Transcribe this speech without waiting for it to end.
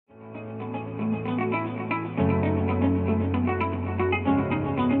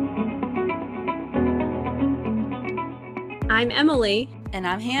I'm Emily. And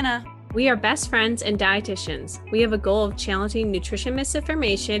I'm Hannah. We are best friends and dietitians. We have a goal of challenging nutrition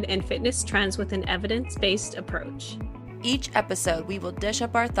misinformation and fitness trends with an evidence-based approach. Each episode, we will dish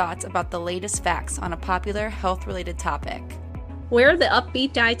up our thoughts about the latest facts on a popular health-related topic. We're the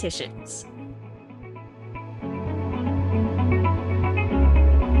upbeat dietitians.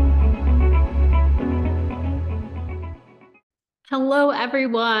 Hello,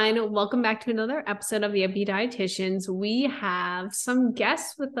 everyone. Welcome back to another episode of the Upbeat Dietitians. We have some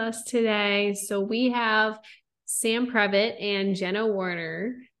guests with us today. So we have Sam Previte and Jenna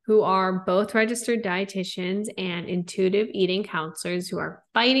Werner, who are both registered dietitians and intuitive eating counselors who are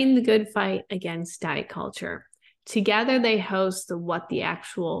fighting the good fight against diet culture. Together, they host the What the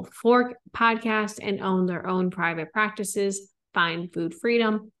Actual Fork podcast and own their own private practices, Find Food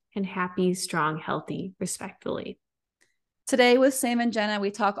Freedom, and Happy, Strong, Healthy, respectively. Today with Sam and Jenna,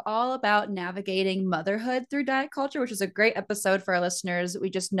 we talk all about navigating motherhood through diet culture, which is a great episode for our listeners. We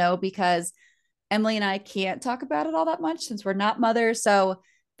just know because Emily and I can't talk about it all that much since we're not mothers. So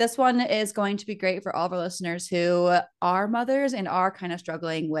this one is going to be great for all of our listeners who are mothers and are kind of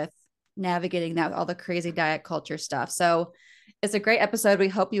struggling with navigating that, all the crazy diet culture stuff. So it's a great episode. We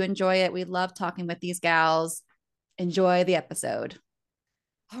hope you enjoy it. We love talking with these gals. Enjoy the episode.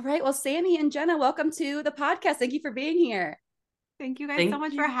 All right. Well, Sammy and Jenna, welcome to the podcast. Thank you for being here. Thank you guys so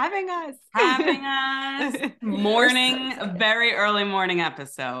much for having us. Very early morning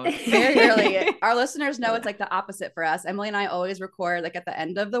episode. Very early. Our listeners know it's like the opposite for us. Emily and I always record like at the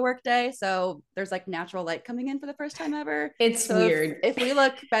end of the workday. So there's like natural light coming in for the first time ever. It's so weird. If we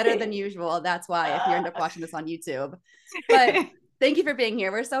look better than usual, that's why, if you end up watching this on YouTube. But thank you for being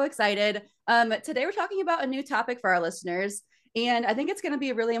here. We're so excited. Today we're talking about a new topic for our listeners. And I think it's going to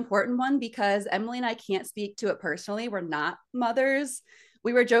be a really important one because Emily and I can't speak to it personally. We're not mothers.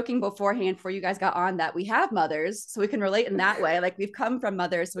 We were joking beforehand before you guys got on that we have mothers, so we can relate in that way. Like we've come from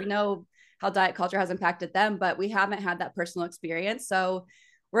mothers, so we know how diet culture has impacted them, but we haven't had that personal experience. So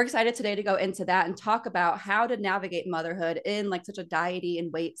we're excited today to go into that and talk about how to navigate motherhood in like such a diety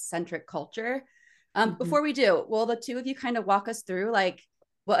and weight-centric culture. Before we do, will the two of you kind of walk us through like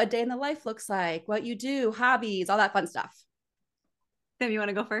what a day in the life looks like, what you do, hobbies, all that fun stuff? Sam, you want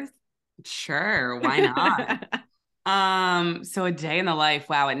to go first? Sure, why not? So a day in the life,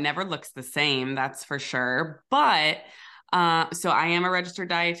 wow, it never looks the same, that's for sure. But so I am a registered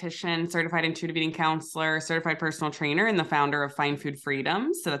dietitian, certified intuitive eating counselor, certified personal trainer, and the founder of Find Food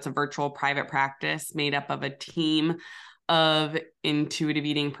Freedom. So that's a virtual private practice made up of a team of intuitive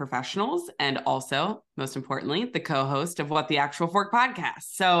eating professionals, and also, most importantly, the co-host of What the Actual Fork podcast.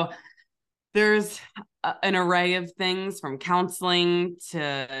 So there's an array of things from counseling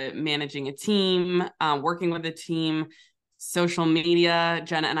to managing a team, working with a team, social media.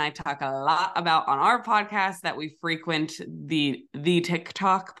 Jenna and I talk a lot about on our podcast that we frequent the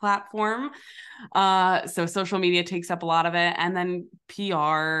TikTok platform. So social media takes up a lot of it. And then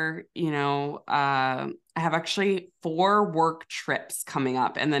PR, I have actually 4 work trips coming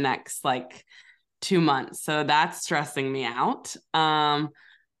up in the next 2 months. So that's stressing me out.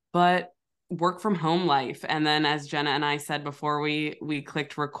 But work from home life. And then as Jenna and I said before we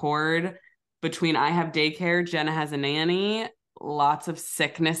clicked record, between I have daycare, Jenna has a nanny, lots of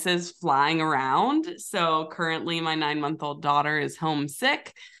sicknesses flying around. So currently my 9-month-old daughter is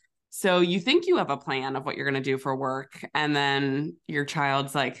homesick. So you think you have a plan of what you're going to do for work. And then your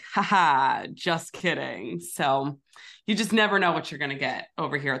child's like, haha, just kidding. So you just never know what you're going to get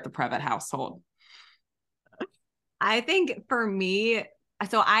over here at the Previte household. I think for me,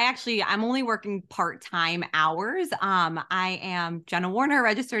 so I'm only working part-time hours. I am Jenna Werner,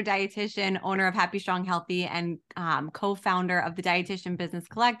 registered dietitian, owner of Happy, Strong, Healthy, and co-founder of the Dietitian Business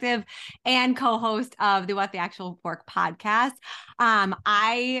Collective and co-host of the What the Actual Fork podcast.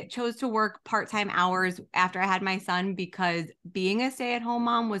 I chose to work part-time hours after I had my son because being a stay-at-home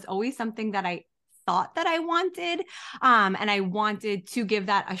mom was always something that I thought that I wanted. And I wanted to give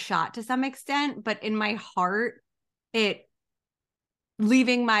that a shot to some extent, but in my heart,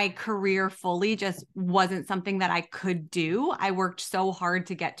 leaving my career fully just wasn't something that I could do. I worked so hard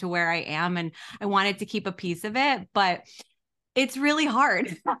to get to where I am and I wanted to keep a piece of it, but it's really hard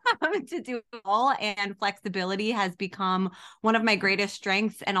to do it all. And flexibility has become one of my greatest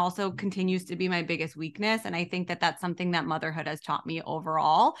strengths and also continues to be my biggest weakness. And I think that that's something that motherhood has taught me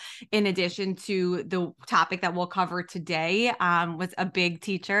overall, in addition to the topic that we'll cover today, was a big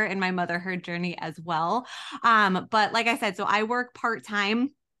teacher in my motherhood journey as well. But like I said, so I work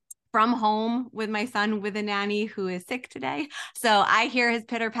part-time from home with my son with a nanny who is sick today. So I hear his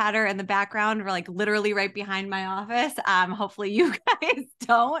pitter patter in the background. We're like literally right behind my office. Hopefully you guys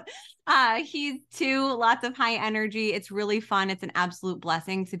don't. He's 2, lots of high energy. It's really fun. It's an absolute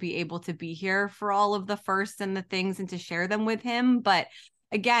blessing to be able to be here for all of the firsts and the things and to share them with him. But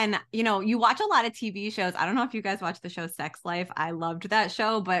again, you know, you watch a lot of TV shows. I don't know if you guys watch the show Sex Life. I loved that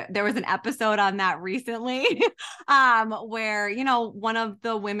show, but there was an episode on that recently where, you know, one of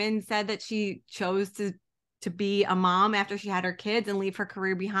the women said that she chose to be a mom after she had her kids and leave her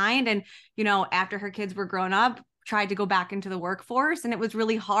career behind. And, you know, after her kids were grown up, tried to go back into the workforce, and it was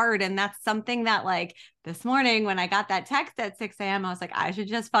really hard. And that's something that, like, this morning when I got that text at 6 a.m., I was like, I should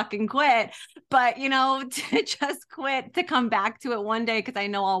just fucking quit. But, you know, to just quit, to come back to it one day, because I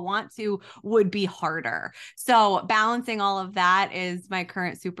know I'll want to, would be harder. So balancing all of that is my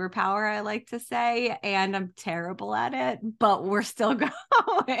current superpower, I like to say, and I'm terrible at it, but we're still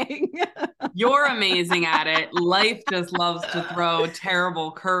going. You're amazing at it. Life just loves to throw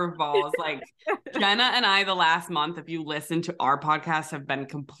terrible curveballs. Like Jenna and I, the last month, if you listen to our podcast, have been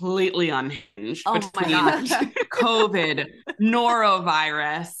completely unhinged. Oh my gosh. COVID,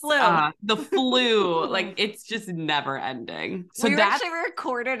 norovirus, the flu, like it's just never ending. So we actually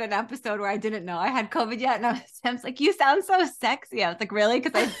recorded an episode where I didn't know I had COVID yet. And Sam's like, you sound so sexy. I was like, really?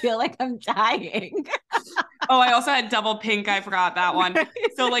 Because I feel like I'm dying. Oh, I also had double pink. I forgot that one.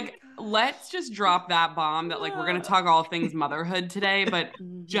 So like, let's just drop that bomb that like, we're going to talk all things motherhood today. But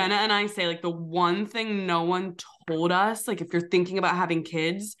Jenna and I say like the one thing no one told us, like if you're thinking about having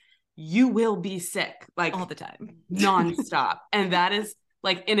kids, you will be sick like all the time, nonstop. And that is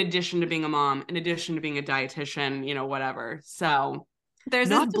like, in addition to being a mom, in addition to being a dietitian, you know, whatever. So there's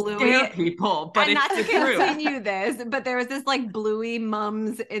not this bluey people, but and it's not to true. continue this, but there was this like bluey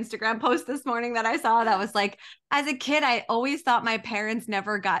mom's Instagram post this morning that I saw that was like, as a kid, I always thought my parents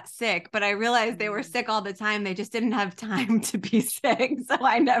never got sick, but I realized they were sick all the time. They just didn't have time to be sick. So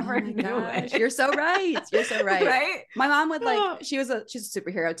I never knew it. You're so right. You're so right. Right? My mom would like, she's a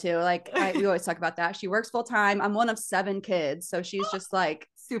superhero too. Like we always talk about that. She works full time. I'm one of 7 kids. So she's just like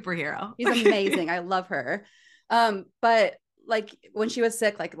superhero. She's amazing. I love her. But like when she was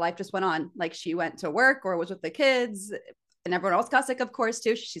sick, like life just went on. Like she went to work or was with the kids, and everyone else got sick, of course,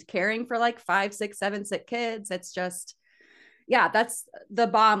 too. She's caring for like 5, 6, 7 sick kids. It's just, yeah, that's the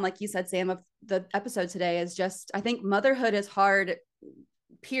bomb. Like you said, Sam, of the episode today is just, I think motherhood is hard,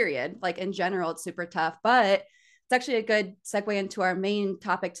 period. Like in general, it's super tough, but it's actually a good segue into our main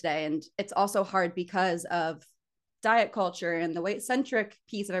topic today. And it's also hard because of diet culture and the weight centric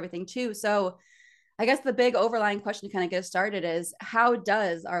piece of everything too. So I guess the big overlying question to kind of get us started is, how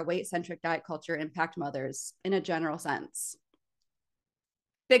does our weight-centric diet culture impact mothers in a general sense?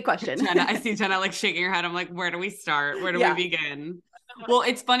 Big question. Jenna, I see Jenna like shaking her head. I'm like, where do we start? Where do we begin? Well,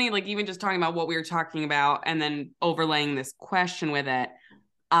 it's funny, like even just talking about what we were talking about and then overlaying this question with it,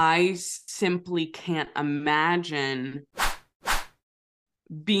 I simply can't imagine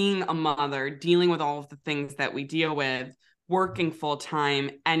being a mother, dealing with all of the things that we deal with, working full time,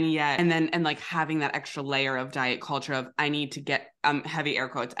 and like having that extra layer of diet culture of, I need to get heavy air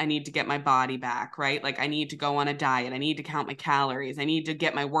quotes, I need to get my body back, right? Like I need to go on a diet, I need to count my calories, I need to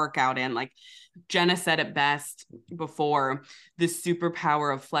get my workout in. Like Jenna said it best before, the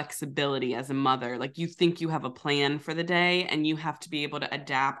superpower of flexibility as a mother. Like you think you have a plan for the day and you have to be able to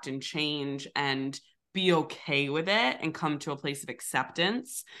adapt and change and be okay with it and come to a place of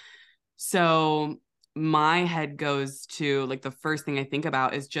acceptance. So my head goes to like, the first thing I think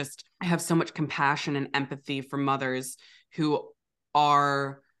about is just, I have so much compassion and empathy for mothers who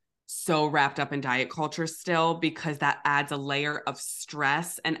are so wrapped up in diet culture still, because that adds a layer of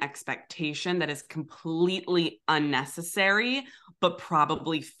stress and expectation that is completely unnecessary, but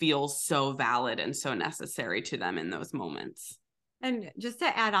probably feels so valid and so necessary to them in those moments. And just to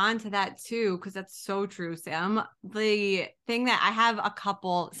add on to that too, because that's so true, Sam, the thing that I have a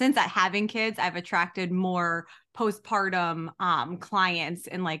couple, since having kids, I've attracted more postpartum clients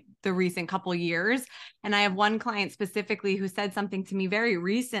in like the recent couple years. And I have one client specifically who said something to me very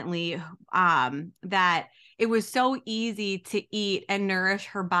recently that it was so easy to eat and nourish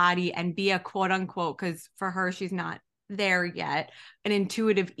her body and be a quote unquote, because for her, she's not there yet, an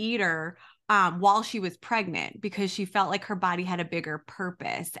intuitive eater, while she was pregnant, because she felt like her body had a bigger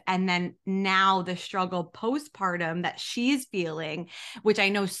purpose. And then now the struggle postpartum that she's feeling, which I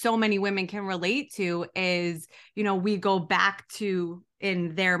know so many women can relate to, is, you know, we go back to,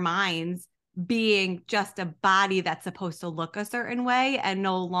 in their minds, being just a body that's supposed to look a certain way and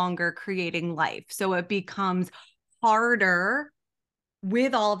no longer creating life. So it becomes harder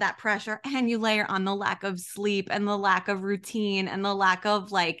with all of that pressure, and you layer on the lack of sleep and the lack of routine and the lack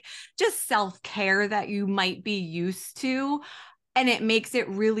of like just self-care that you might be used to. And it makes it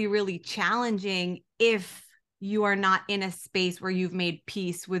really, really challenging if you are not in a space where you've made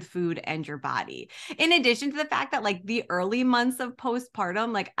peace with food and your body. In addition to the fact that like the early months of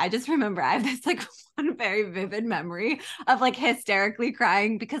postpartum, like I just remember I have this like one very vivid memory of like hysterically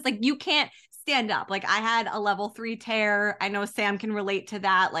crying because like you can't stand up. Like I had a level 3 tear. I know Sam can relate to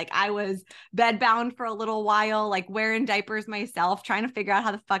that. Like I was bedbound for a little while, like wearing diapers myself, trying to figure out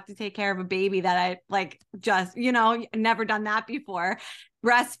how the fuck to take care of a baby that I like just, never done that before.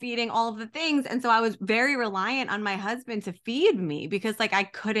 Breastfeeding, all of the things. And so I was very reliant on my husband to feed me because like I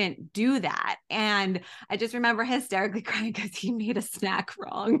couldn't do that. And I just remember hysterically crying because he made a snack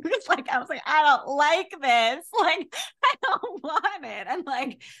wrong. Like I was like, I don't like this. Like I don't want it. And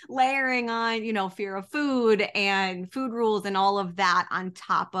like layering on, fear of food and food rules and all of that on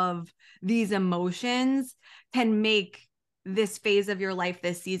top of these emotions can make this phase of your life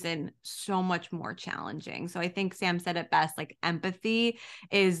this season so much more challenging. So I think Sam said it best, like empathy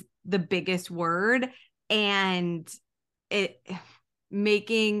is the biggest word, and it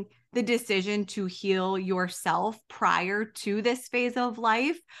making the decision to heal yourself prior to this phase of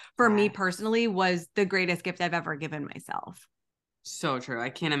life for me personally was the greatest gift I've ever given myself. So true.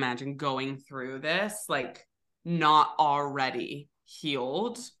 I can't imagine going through this like not already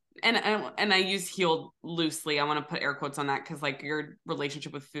healed. And I use healed loosely. I want to put air quotes on that because like your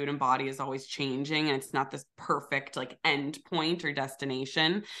relationship with food and body is always changing and it's not this perfect like end point or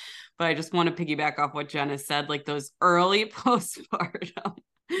destination. But I just want to piggyback off what Jenna said, like those early postpartum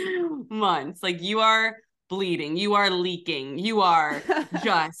months, like you are bleeding, you are leaking, you are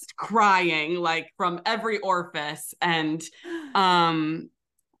just crying like from every orifice. And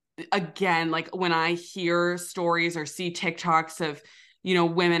again, like when I hear stories or see TikToks of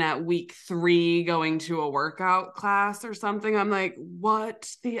women at week 3 going to a workout class or something, I'm like, what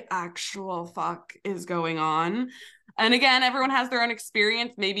the actual fuck is going on? And again, everyone has their own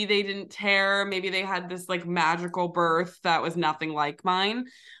experience. Maybe they didn't tear, maybe they had this like magical birth that was nothing like mine,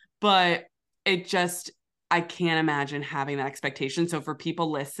 but I can't imagine having that expectation. So for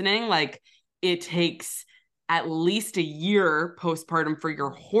people listening, like it takes at least a year postpartum for your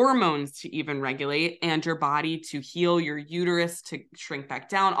hormones to even regulate and your body to heal, your uterus to shrink back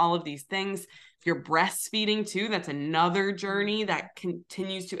down, all of these things. If you're breastfeeding too, that's another journey that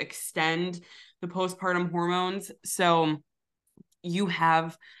continues to extend the postpartum hormones. So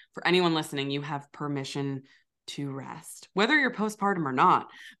for anyone listening, you have permission to rest, whether you're postpartum or not.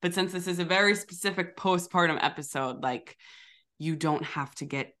 But since this is a very specific postpartum episode, like you don't have to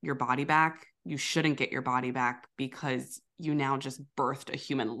get your body back. You shouldn't get your body back because you now just birthed a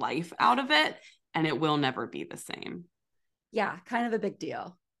human life out of it and it will never be the same. Yeah, kind of a big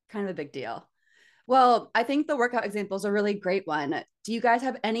deal. Well, I think the workout example is a really great one. Do you guys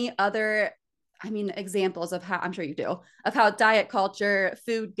have any other, examples of how, I'm sure you do, of how diet culture,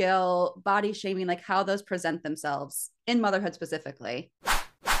 food guilt, body shaming, like how those present themselves in motherhood specifically?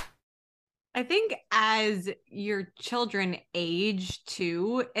 I think as your children age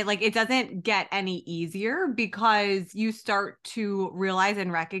too, it doesn't get any easier because you start to realize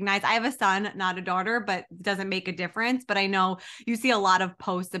and recognize. I have a son, not a daughter, but it doesn't make a difference. But I know you see a lot of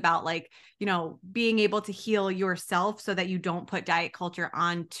posts about being able to heal yourself so that you don't put diet culture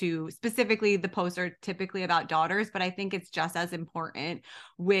onto, specifically the posts are typically about daughters, but I think it's just as important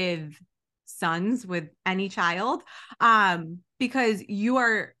with sons, with any child, because you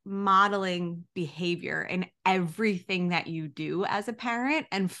are modeling behavior in everything that you do as a parent.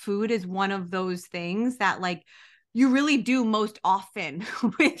 And food is one of those things that you really do most often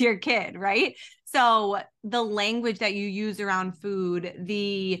with your kid, right? So the language that you use around food,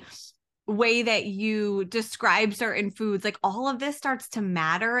 the way that you describe certain foods, all of this starts to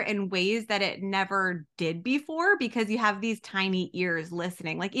matter in ways that it never did before because you have these tiny ears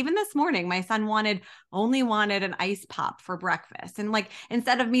listening. Even this morning, my son only wanted an ice pop for breakfast. And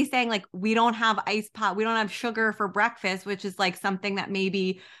instead of me saying we don't have ice pop, we don't have sugar for breakfast, which is something that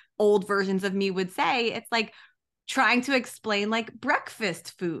maybe old versions of me would say, it's trying to explain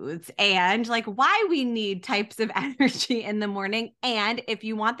breakfast foods and why we need types of energy in the morning. And if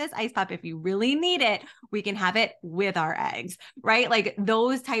you want this ice pop, if you really need it, we can have it with our eggs, right?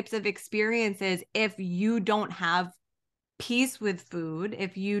 Those types of experiences, if you don't have peace with food,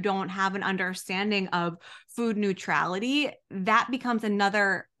 if you don't have an understanding of food neutrality, that becomes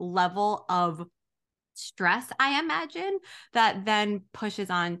another level of stress, I imagine, that then pushes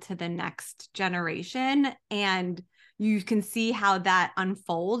on to the next generation. And you can see how that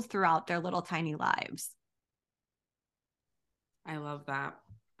unfolds throughout their little tiny lives. I love that.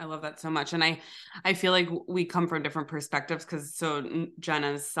 I love that so much. And I feel like we come from different perspectives because so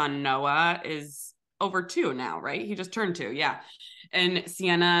Jenna's son, Noah, is over 2 now, right? He just turned 2. Yeah. And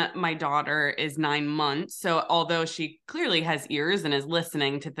Sienna, my daughter, is 9 months. So although she clearly has ears and is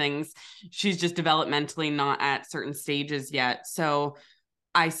listening to things, she's just developmentally not at certain stages yet. So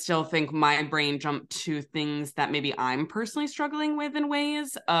I still think my brain jumped to things that maybe I'm personally struggling with in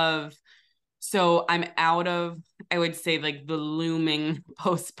ways of, so I'm out of, I would say, like the looming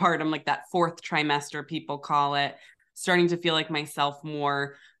postpartum, like that 4th trimester, people call it, starting to feel like myself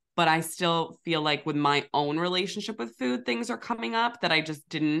more. But I still feel like with my own relationship with food, things are coming up that I just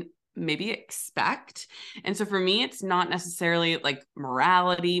didn't maybe expect. And so for me, it's not necessarily like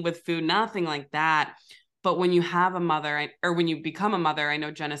morality with food, nothing like that. But when you have a mother, or when you become a mother, I know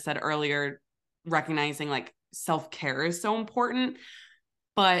Jenna said earlier, recognizing like self-care is so important,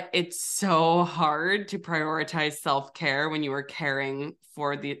 but it's so hard to prioritize self-care when you are caring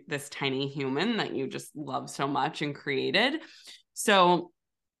for this tiny human that you just love so much and created. So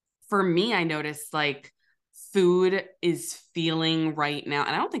for me, I noticed like food is feeling right now,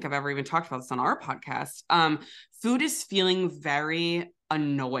 and I don't think I've ever even talked about this on our podcast. Food is feeling very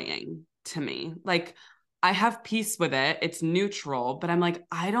annoying to me. Like I have peace with it. It's neutral, but I'm like,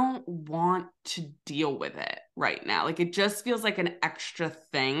 I don't want to deal with it right now. Like it just feels like an extra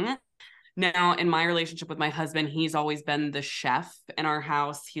thing. Now, in my relationship with my husband, he's always been the chef in our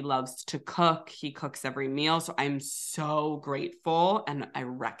house. He loves to cook. He cooks every meal. So I'm so grateful. And I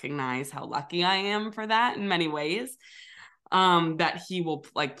recognize how lucky I am for that in many ways. That he will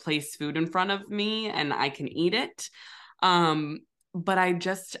like place food in front of me and I can eat it. But I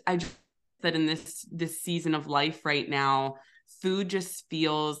just that in this season of life right now, food just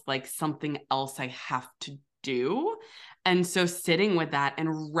feels like something else I have to do. And so sitting with that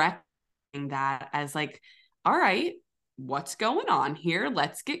and recognizing that as like, all right, what's going on here?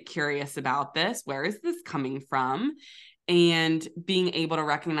 Let's get curious about this. Where is this coming from? And being able to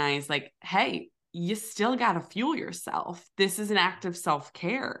recognize like, hey, you still got to fuel yourself. This is an act of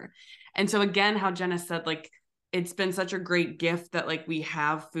self-care. And so again, how Jenna said, like, it's been such a great gift that like we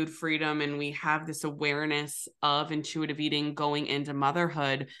have food freedom and we have this awareness of intuitive eating going into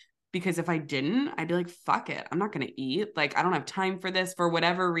motherhood. Because if I didn't, I'd be like, fuck it, I'm not going to eat. Like, I don't have time for this for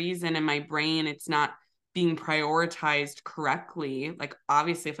whatever reason in my brain. It's not being prioritized correctly. Like,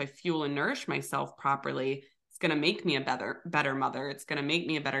 obviously, if I fuel and nourish myself properly, it's going to make me a better mother. It's going to make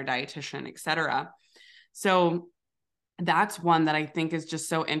me a better dietitian, etc. So that's one that I think is just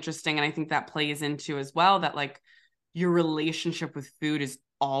so interesting. And I think that plays into as well that like your relationship with food is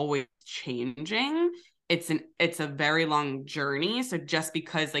always changing. It's a very long journey. So just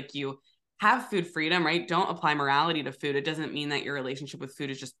because like you have food freedom, right? Don't apply morality to food. It doesn't mean that your relationship with food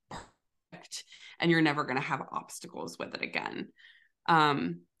is just perfect and you're never going to have obstacles with it again.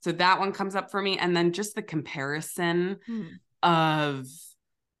 So that one comes up for me. And then just the comparison of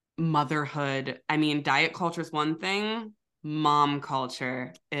motherhood. I mean, diet culture is one thing. Mom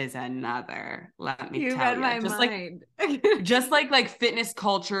culture is another. Let me tell you. Just mind. like fitness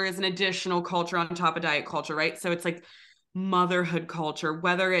culture is an additional culture on top of diet culture, right? So it's like motherhood culture,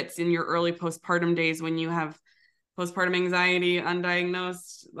 whether it's in your early postpartum days when you have postpartum anxiety,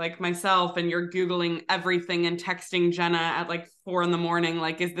 undiagnosed, like myself, and you're Googling everything and texting Jenna at like 4 a.m.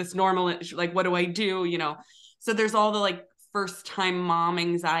 Like, is this normal? Like, what do I do? You know? So there's all the like first time mom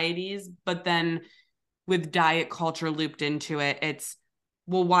anxieties, but then with diet culture looped into it, it's,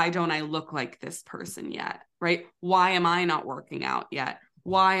 well, why don't I look like this person yet? Right? Why am I not working out yet?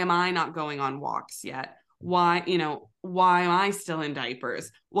 Why am I not going on walks yet? Why am I still in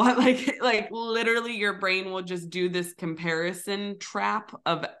diapers? What, like literally your brain will just do this comparison trap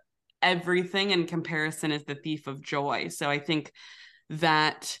of everything, and comparison is the thief of joy. So I think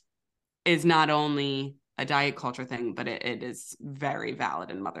that is not only a diet culture thing, but it is very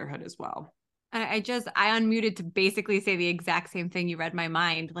valid in motherhood as well. I unmuted to basically say the exact same thing. You read my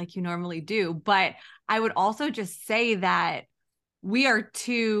mind like you normally do. But I would also just say that we are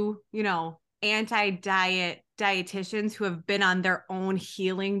two, anti-diet dietitians who have been on their own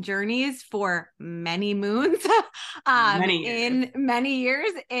healing journeys for many moons, many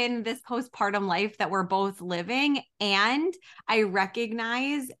years in this postpartum life that we're both living. And I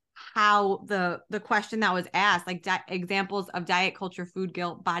recognize how the question that was asked, like examples of diet culture, food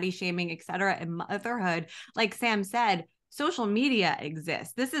guilt, body shaming, etc., in motherhood, like Sam said, social media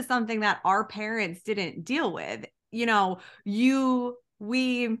exists. This is something that our parents didn't deal with.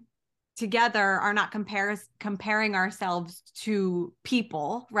 We together are not comparing ourselves to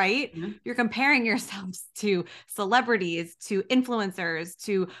people, right? Mm-hmm. You're comparing yourselves to celebrities, to influencers,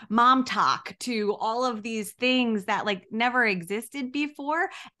 to mom talk, to all of these things that like never existed before.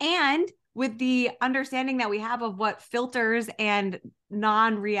 And with the understanding that we have of what filters and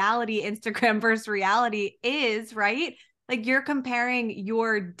non-reality Instagram versus reality is, right? Like you're comparing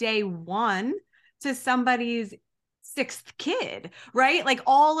your day one to somebody's sixth kid, right? Like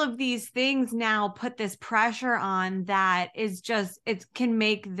all of these things now put this pressure on that is just, it can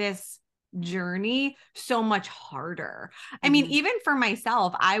make this journey so much harder. I mean, even for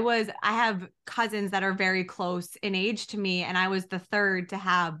myself, I have cousins that are very close in age to me, and I was the third to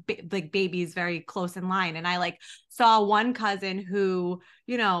have like babies very close in line. And I like saw one cousin who,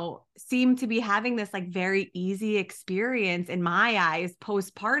 you know, seemed to be having this like very easy experience in my eyes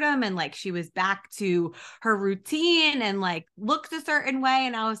postpartum, and like she was back to her routine and like looked a certain way,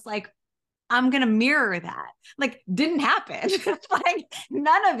 and I was like, I'm going to mirror that. Like, didn't happen. Like,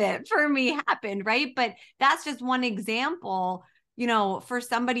 none of it for me happened. Right. But that's just one example, you know, for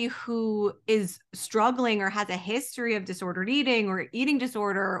somebody who is struggling or has a history of disordered eating or eating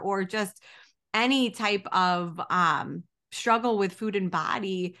disorder, or just any type of struggle with food and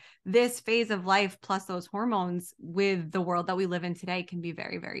body. This phase of life plus those hormones with the world that we live in today can be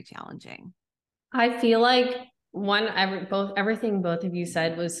very, very challenging. I feel like everything both of you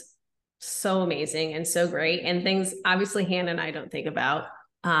said was so amazing and so great, and things obviously Hannah and I don't think about.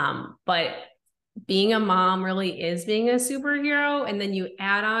 But being a mom really is being a superhero. And then you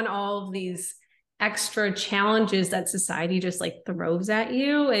add on all of these extra challenges that society just like throws at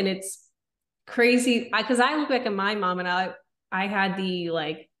you. And it's crazy. Cause I look back at my mom, and I had the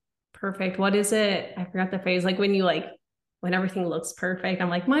like perfect, what is it? I forgot the phrase. Like when everything looks perfect, I'm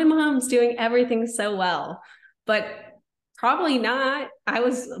like, my mom's doing everything so well, but probably not.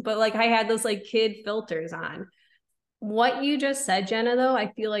 But like I had those like kid filters on. What you just said, Jenna, though,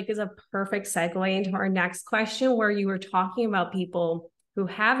 I feel like is a perfect segue into our next question, where you were talking about people who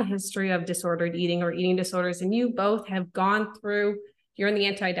have a history of disordered eating or eating disorders. And you both have gone through, you're in the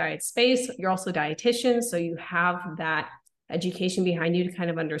anti-diet space, you're also dietitians. So you have that education behind you to kind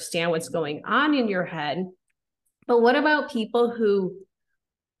of understand what's going on in your head. But what about people who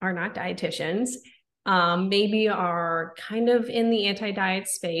are not dietitians, maybe are kind of in the anti-diet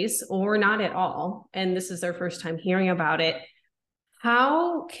space or not at all, and this is their first time hearing about it?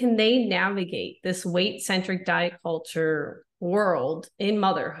 How can they navigate this weight-centric diet culture world in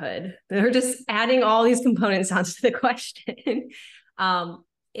motherhood? They're just adding all these components onto the question.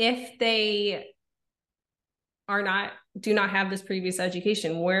 If they do not have this previous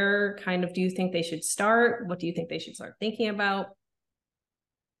education, where kind of do you think they should start? What do you think they should start thinking about?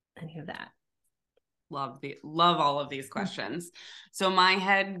 Any of that? Love all of these questions. So my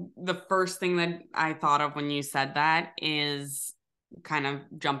head, the first thing that I thought of when you said that is kind of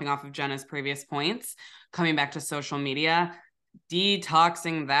jumping off of Jenna's previous points, coming back to social media,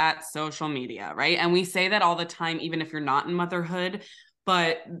 detoxing that social media, right? And we say that all the time, even if you're not in motherhood,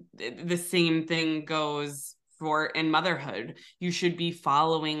 but the same thing goes for in motherhood. You should be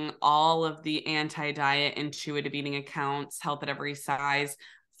following all of the anti-diet, intuitive eating accounts, health at every size,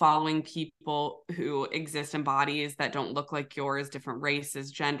 following people who exist in bodies that don't look like yours, different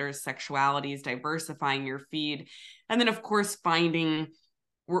races, genders, sexualities, diversifying your feed. And then, of course,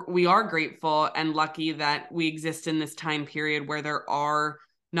 we are grateful and lucky that we exist in this time period where there are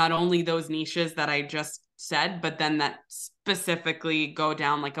not only those niches that I just said, but then that specifically go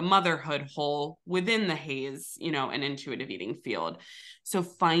down like a motherhood hole within the HAES, an intuitive eating field. So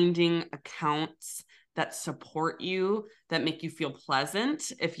finding accounts that support you, that make you feel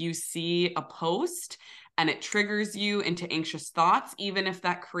pleasant. If you see a post and it triggers you into anxious thoughts, even if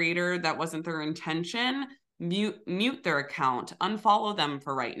that creator, that wasn't their intention, mute their account, unfollow them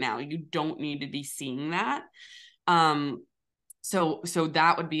for right now. You don't need to be seeing that. So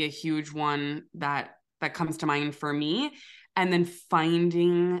that would be a huge one that comes to mind for me. And then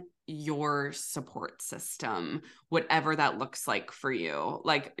finding your support system, whatever that looks like for you.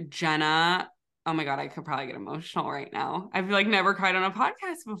 Like Jenna, oh my God, I could probably get emotional right now. I've like never cried on a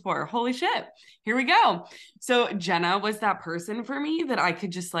podcast before. Holy shit. Here we go. So Jenna was that person for me that I could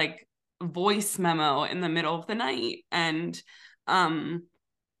just like voice memo in the middle of the night. And damn,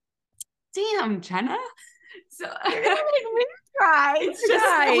 Jenna. So it's just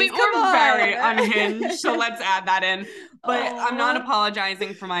we're very unhinged. So let's add that in. But I'm not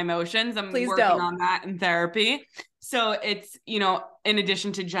apologizing for my emotions. I'm working on that in therapy. So it's, in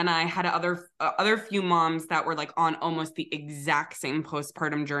addition to Jenna, I had other few moms that were like on almost the exact same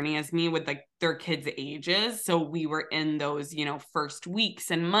postpartum journey as me with like their kids' ages. So we were in those, first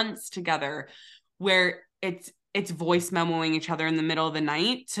weeks and months together where it's voice memoing each other in the middle of the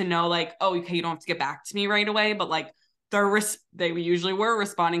night to know like, oh, okay, you don't have to get back to me right away. But like they usually were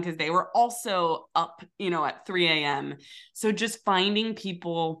responding because they were also up, at 3 a.m. So just finding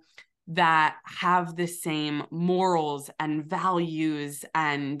people that have the same morals and values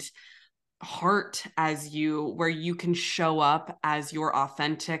and heart as you, where you can show up as your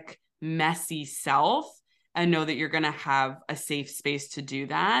authentic, messy self and know that you're going to have a safe space to do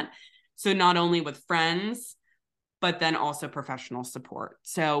that. So not only with friends, but then also professional support.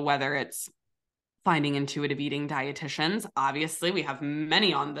 So whether it's finding intuitive eating dietitians, obviously we have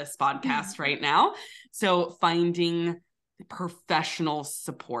many on this podcast right now. So finding professional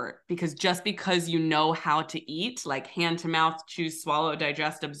support, because just because you know how to eat, like hand to mouth, chew, swallow,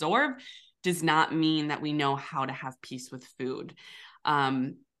 digest, absorb, does not mean that we know how to have peace with food.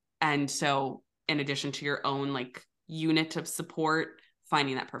 And so in addition to your own like unit of support,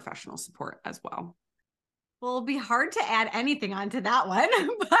 finding that professional support as well. Well, it'll be hard to add anything onto that one,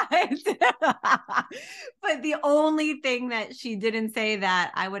 but the only thing that she didn't say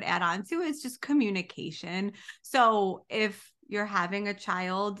that I would add on to is just communication. So if you're having a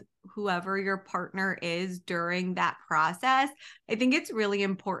child, whoever your partner is during that process, I think it's really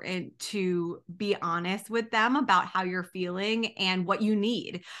important to be honest with them about how you're feeling and what you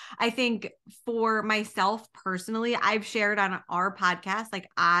need. I think for myself personally, I've shared on our podcast, like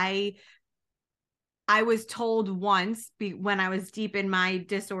I was told once when I was deep in my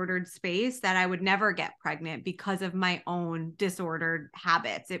disordered space that I would never get pregnant because of my own disordered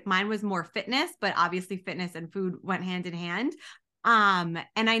habits. Mine was more fitness, but obviously fitness and food went hand in hand. And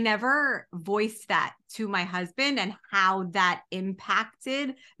I never voiced that to my husband and how that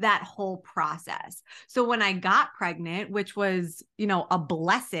impacted that whole process. So when I got pregnant, which was, a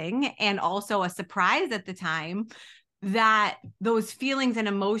blessing and also a surprise at the time, that those feelings and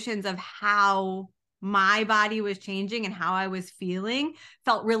emotions of how my body was changing and how I was feeling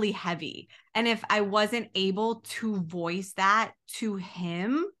felt really heavy. And if I wasn't able to voice that to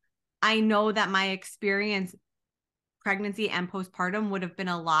him, I know that my experience, pregnancy and postpartum, would have been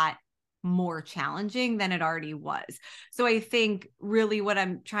a lot more challenging than it already was. So I think really what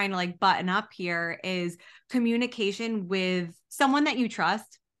I'm trying to like button up here is communication with someone that you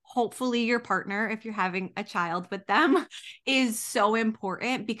trust. Hopefully your partner, if you're having a child with them, is so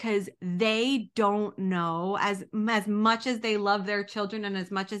important, because they don't know as much as they love their children and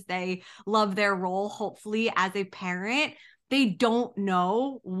as much as they love their role, hopefully as a parent, they don't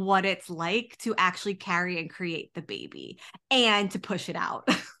know what it's like to actually carry and create the baby and to push it out.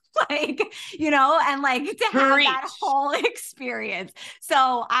 And like to have that whole experience.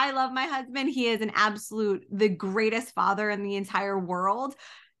 So I love my husband. He is the greatest father in the entire world.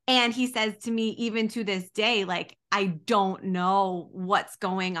 And he says to me, even to this day, like, I don't know what's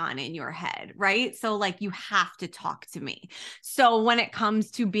going on in your head, right? So like, you have to talk to me. So when it comes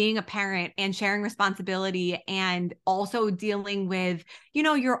to being a parent and sharing responsibility and also dealing with,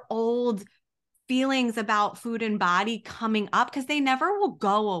 your old feelings about food and body coming up, because they never will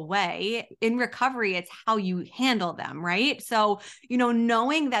go away. In recovery, it's how you handle them, right? So,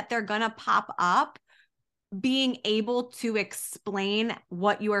 knowing that they're going to pop up, being able to explain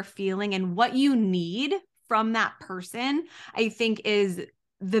what you are feeling and what you need from that person, I think is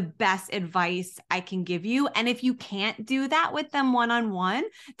the best advice I can give you. And if you can't do that with them one-on-one,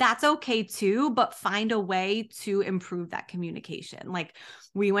 that's okay too, but find a way to improve that communication. Like,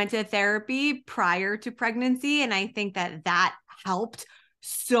 we went to therapy prior to pregnancy, and I think that helped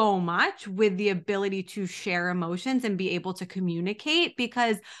so much with the ability to share emotions and be able to communicate,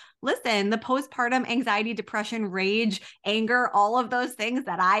 because listen, the postpartum anxiety, depression, rage, anger, all of those things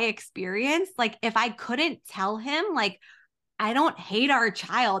that I experienced, like if I couldn't tell him, like, I don't hate our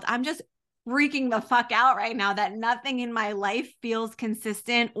child, I'm just freaking the fuck out right now that nothing in my life feels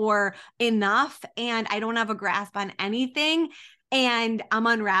consistent or enough, and I don't have a grasp on anything, and I'm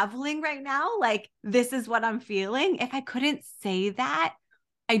unraveling right now, like, this is what I'm feeling. If I couldn't say that,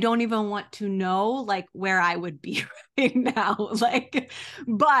 I don't even want to know like where I would be right now. Like,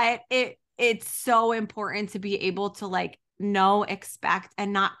 but it's so important to be able to like know, expect,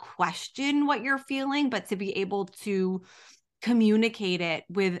 and not question what you're feeling, but to be able to communicate it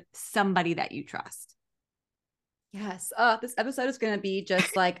with somebody that you trust. Yes. This episode is going to be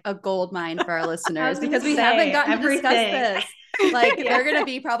just like a gold mine for our listeners, because we haven't gotten to discuss this. Like, they're going to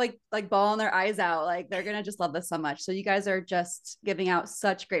be probably like bawling their eyes out. Like, they're going to just love this so much. So you guys are just giving out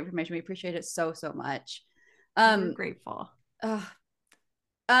such great information. We appreciate it so, so much. We're grateful.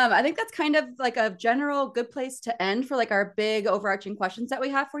 I think that's kind of like a general good place to end for like our big overarching questions that we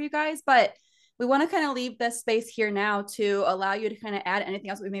have for you guys. But we want to kind of leave this space here now to allow you to kind of add anything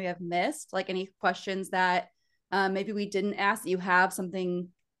else that we maybe have missed, like any questions that maybe we didn't ask that you have something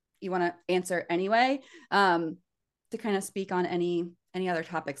you want to answer anyway, to kind of speak on any other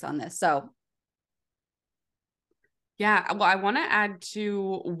topics on this. So yeah, well, I want to add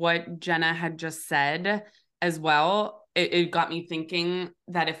to what Jenna had just said as well. it got me thinking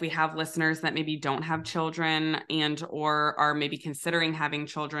that if we have listeners that maybe don't have children and or are maybe considering having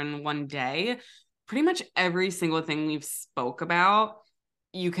children one day, pretty much every single thing we've spoke about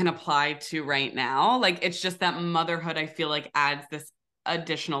you can apply to right now. Like, it's just that motherhood, I feel like, adds this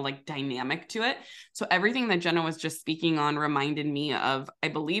additional like dynamic to it. So everything that Jenna was just speaking on reminded me of, I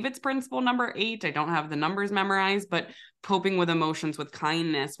believe it's principle number 8. I don't have the numbers memorized, but coping with emotions with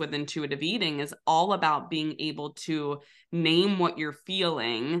kindness with intuitive eating is all about being able to name what you're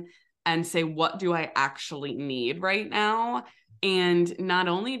feeling and say, what do I actually need right now? And not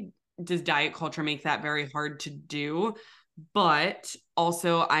only does diet culture make that very hard to do, but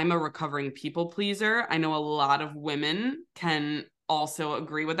also I'm a recovering people pleaser. I know a lot of women can also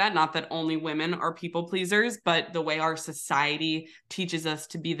agree with that. Not that only women are people pleasers, but the way our society teaches us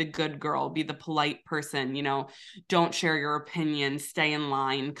to be the good girl, be the polite person, you know, don't share your opinion, stay in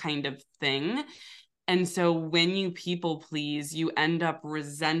line kind of thing. And so when you people please, you end up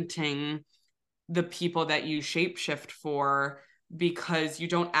resenting the people that you shapeshift for because you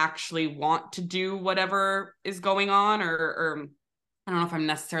don't actually want to do whatever is going on, or I don't know if I'm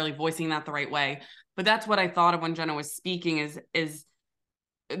necessarily voicing that the right way, but that's what I thought of when Jenna was speaking is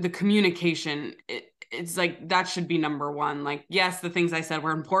the communication. It's like, that should be number one. Like, yes, the things I said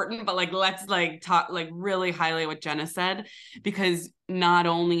were important, but like, let's like talk, like really highlight what Jenna said, because not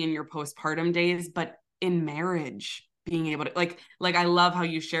only in your postpartum days, but in marriage, being able to like I love how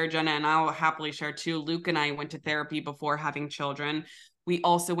you share, Jenna, and I'll happily share too. Luke and I went to therapy before having children. We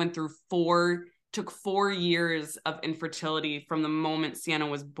also went through took 4 years of infertility from the moment Sienna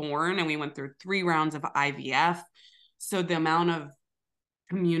was born, and we went through 3 rounds of IVF. So the amount of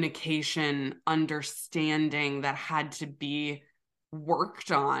communication, understanding that had to be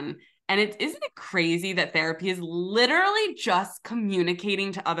worked on. And isn't it crazy that therapy is literally just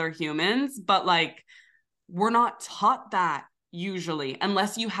communicating to other humans, but like, we're not taught that usually,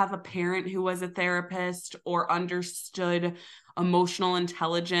 unless you have a parent who was a therapist or understood emotional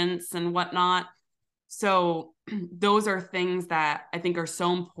intelligence and whatnot. So those are things that I think are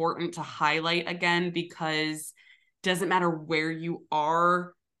so important to highlight again, because it doesn't matter where you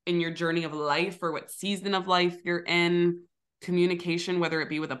are in your journey of life or what season of life you're in, communication, whether it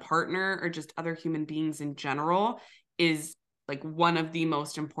be with a partner or just other human beings in general, is like one of the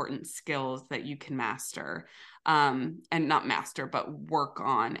most important skills that you can master, and not master, but work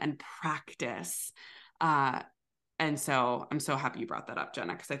on and practice. And so I'm so happy you brought that up,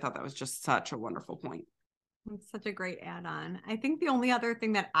 Jenna, because I thought that was just such a wonderful point. It's such a great add-on. I think the only other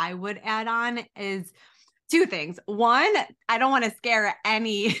thing that I would add on is 2 things. One, I don't want to scare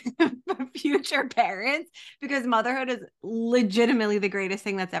any future parents, because motherhood is legitimately the greatest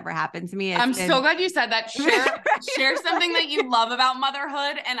thing that's ever happened to me. I'm so glad you said that. Share something that you love about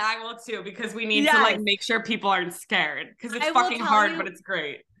motherhood, and I will too, because we need to like make sure people aren't scared, because it's fucking hard, but it's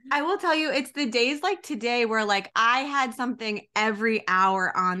great. I will tell you, it's the days like today where like I had something every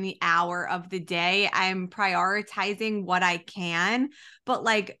hour on the hour of the day. I'm prioritizing what I can, but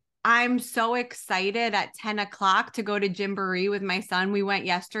like I'm so excited at 10 o'clock to go to Gymboree with my son. We went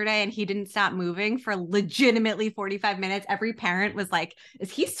yesterday and he didn't stop moving for legitimately 45 minutes. Every parent was like,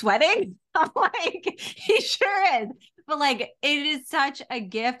 is he sweating? I'm like, he sure is. But like, it is such a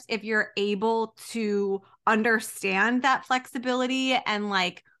gift if you're able to understand that flexibility and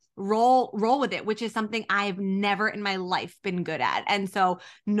like roll with it, which is something I've never in my life been good at. And so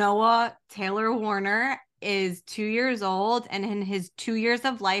Noah Taylor Werner is 2 years old, and in his 2 years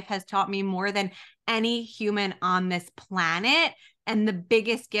of life has taught me more than any human on this planet. And the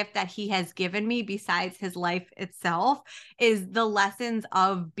biggest gift that he has given me, besides his life itself, is the lessons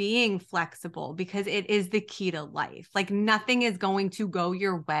of being flexible, because it is the key to life. Like nothing is going to go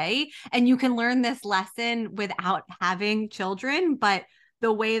your way. And you can learn this lesson without having children. But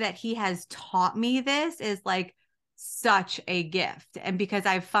the way that he has taught me this is like such a gift. And because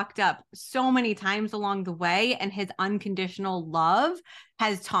I've fucked up so many times along the way, and his unconditional love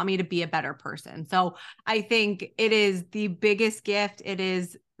has taught me to be a better person. So I think it is the biggest gift. It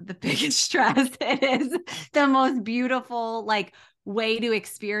is the biggest stress. It is the most beautiful, like, way to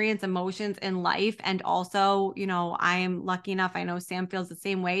experience emotions in life. And also, you know, I'm lucky enough, I know Sam feels the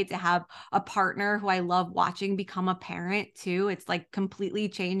same way, to have a partner who I love watching become a parent too. It's like completely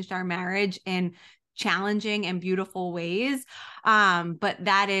changed our marriage in challenging and beautiful ways. But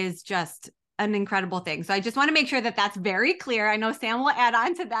that is just an incredible thing. So I just want to make sure that that's very clear. I know Sam will add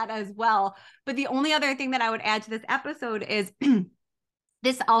on to that as well. But the only other thing that I would add to this episode is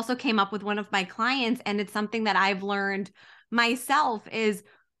this also came up with one of my clients, and it's something that I've learned myself, is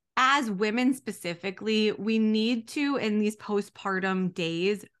as women specifically, we need to, in these postpartum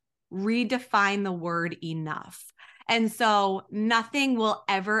days, redefine the word enough. And so nothing will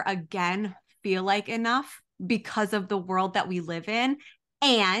ever again feel like enough because of the world that we live in.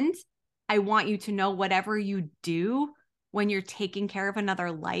 And I want you to know whatever you do when you're taking care of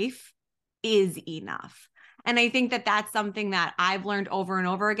another life is enough. And I think that that's something that I've learned over and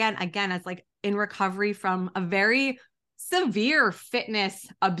over again, as like in recovery from a very severe fitness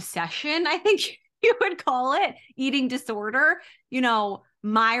obsession, I think you would call it, eating disorder. You know,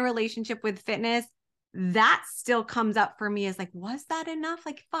 my relationship with fitness, that still comes up for me as like, was that enough?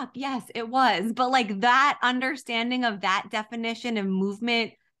 Like, fuck, yes, it was. But like that understanding of that definition of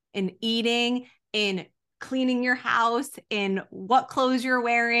movement in eating, in cleaning your house, in what clothes you're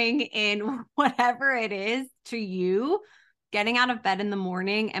wearing, in whatever it is to you, getting out of bed in the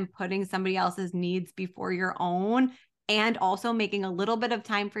morning and putting somebody else's needs before your own, and also making a little bit of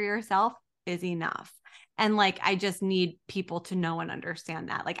time for yourself is enough. And like, I just need people to know and understand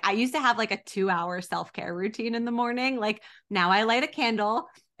that. Like, I used to have like a 2-hour self-care routine in the morning. Like, now I light a candle,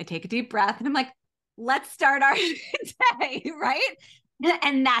 I take a deep breath, and I'm like, let's start our day, right?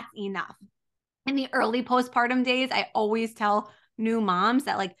 And that's enough. In the early postpartum days, I always tell new moms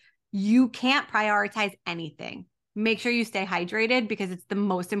that like, you can't prioritize anything. Make sure you stay hydrated because it's the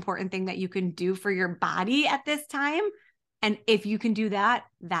most important thing that you can do for your body at this time. And if you can do that,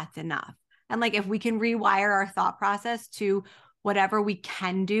 that's enough. And like, if we can rewire our thought process to whatever we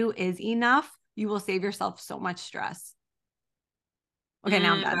can do is enough, you will save yourself so much stress. Okay,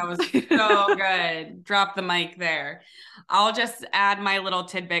 now I'm done. That was so good. Drop the mic there. I'll just add my little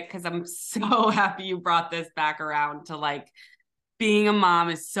tidbit because I'm so happy you brought this back around to like, being a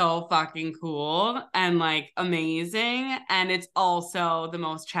mom is so fucking cool and like amazing. And it's also the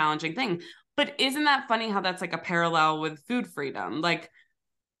most challenging thing. But isn't that funny how that's like a parallel with food freedom? Like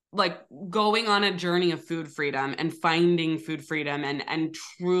going on a journey of food freedom and finding food freedom and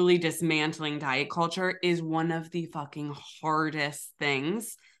truly dismantling diet culture is one of the fucking hardest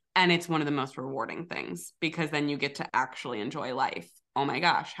things. And it's one of the most rewarding things because then you get to actually enjoy life. Oh my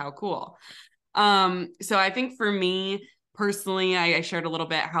gosh, how cool. So I think for me personally, I shared a little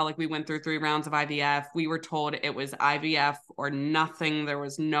bit how like we went through 3 rounds of IVF. We were told it was IVF or nothing. There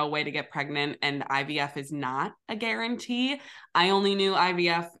was no way to get pregnant, and IVF is not a guarantee. I only knew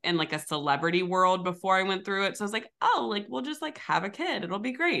IVF in like a celebrity world before I went through it. So I was like, oh, like we'll just like have a kid. It'll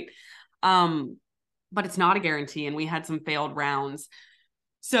be great. But it's not a guarantee. And we had some failed rounds.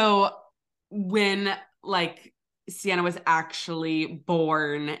 So when like Sienna was actually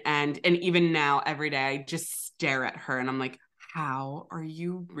born and even now every day I just stare at her and I'm like, how are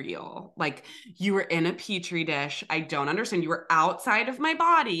you real? Like you were in a petri dish. I don't understand. You were outside of my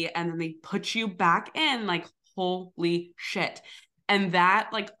body and then they put you back in. Like, holy shit. And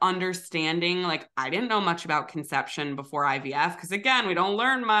that like understanding, like I didn't know much about conception before IVF because again, we don't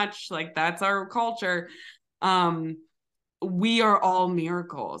learn much. Like that's our culture. We are all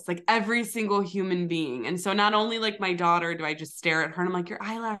miracles, like every single human being. And so not only like my daughter, do I just stare at her and I'm like, your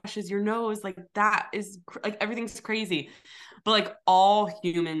eyelashes, your nose, like that is like, everything's crazy. But like all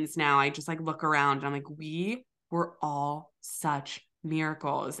humans now, I just like look around and I'm like, we were all such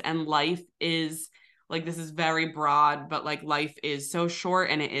miracles. And life is like, this is very broad, but like life is so short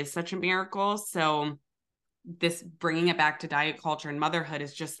and it is such a miracle. So this bringing it back to diet culture and motherhood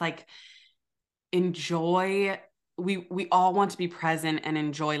is just like, enjoy. We all want to be present and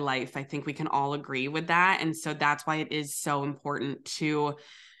enjoy life. I think we can all agree with that. And so that's why it is so important to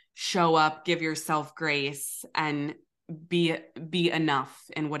show up, give yourself grace, and be enough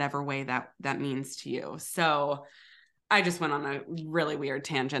in whatever way that means to you. So I just went on a really weird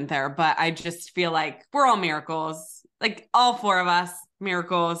tangent there, but I just feel like we're all miracles. Like all 4 of us,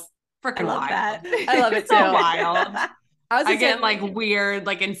 miracles. Freaking wild. That. I love it too. So wild. I get say, like weird,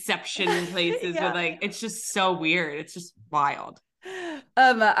 like inception places with like, it's just so weird. It's just wild. I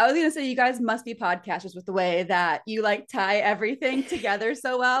was gonna say you guys must be podcasters with the way that you like tie everything together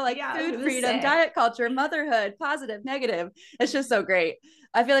so well, like food freedom, diet culture, motherhood, positive, negative. It's just so great.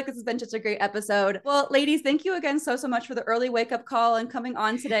 I feel like this has been such a great episode. Well, ladies, thank you again so much for the early wake up call and coming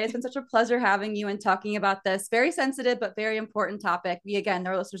on today. It's been such a pleasure having you and talking about this very sensitive but very important topic.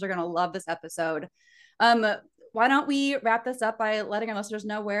 Our listeners are gonna love this episode. Why don't we wrap this up by letting our listeners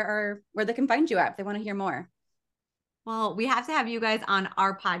know where they can find you at if they want to hear more? Well, we have to have you guys on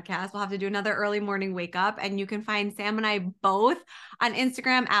our podcast. We'll have to do another early morning wake up, and you can find Sam and I both on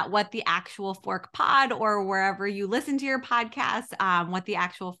Instagram at What the Actual Fork Pod, or wherever you listen to your podcast. What the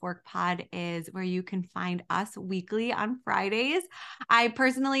Actual Fork Pod is where you can find us weekly on Fridays. I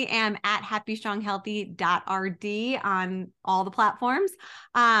personally am at happystronghealthy.rd on all the platforms.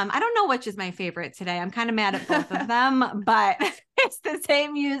 I don't know which is my favorite today. I'm kind of mad at both of them, but it's the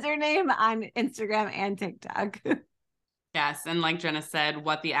same username on Instagram and TikTok. Yes. And like Jenna said,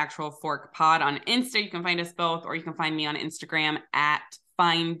 What the Actual Fork Pod on Insta. You can find us both, or you can find me on Instagram at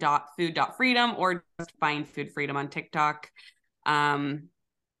find.food.freedom or just find food freedom on TikTok.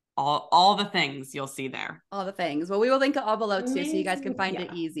 All the things you'll see there. All the things. Well, we will link it all below too, so you guys can Amazing. find Yeah.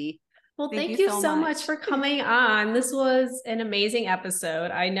 it easy. Well, thank you so much for coming on. This was an amazing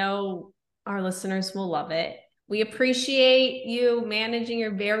episode. I know our listeners will love it. We appreciate you managing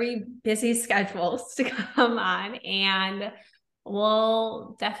your very busy schedules to come on, and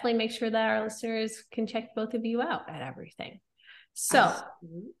we'll definitely make sure that our listeners can check both of you out at everything. So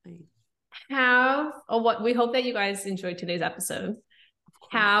Absolutely. we hope that you guys enjoyed today's episode.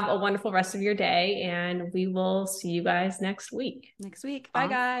 Have a wonderful rest of your day, and we will see you guys next week. Bye,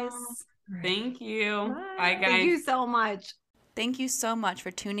 guys. Thank you. Bye. Bye, guys. Thank you so much. Thank you so much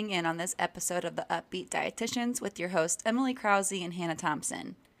for tuning in on this episode of the Upbeat Dietitians with your hosts, Emily Krause and Hannah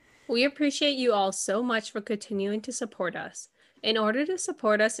Thompson. We appreciate you all so much for continuing to support us. In order to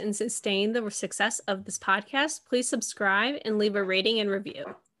support us and sustain the success of this podcast, please subscribe and leave a rating and review.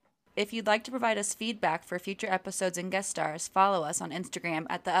 If you'd like to provide us feedback for future episodes and guest stars, follow us on Instagram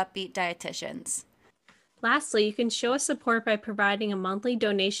at the Upbeat Dietitians. Lastly, you can show us support by providing a monthly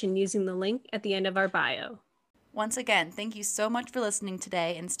donation using the link at the end of our bio. Once again, thank you so much for listening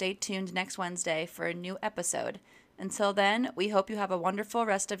today, and stay tuned next Wednesday for a new episode. Until then, we hope you have a wonderful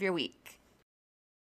rest of your week.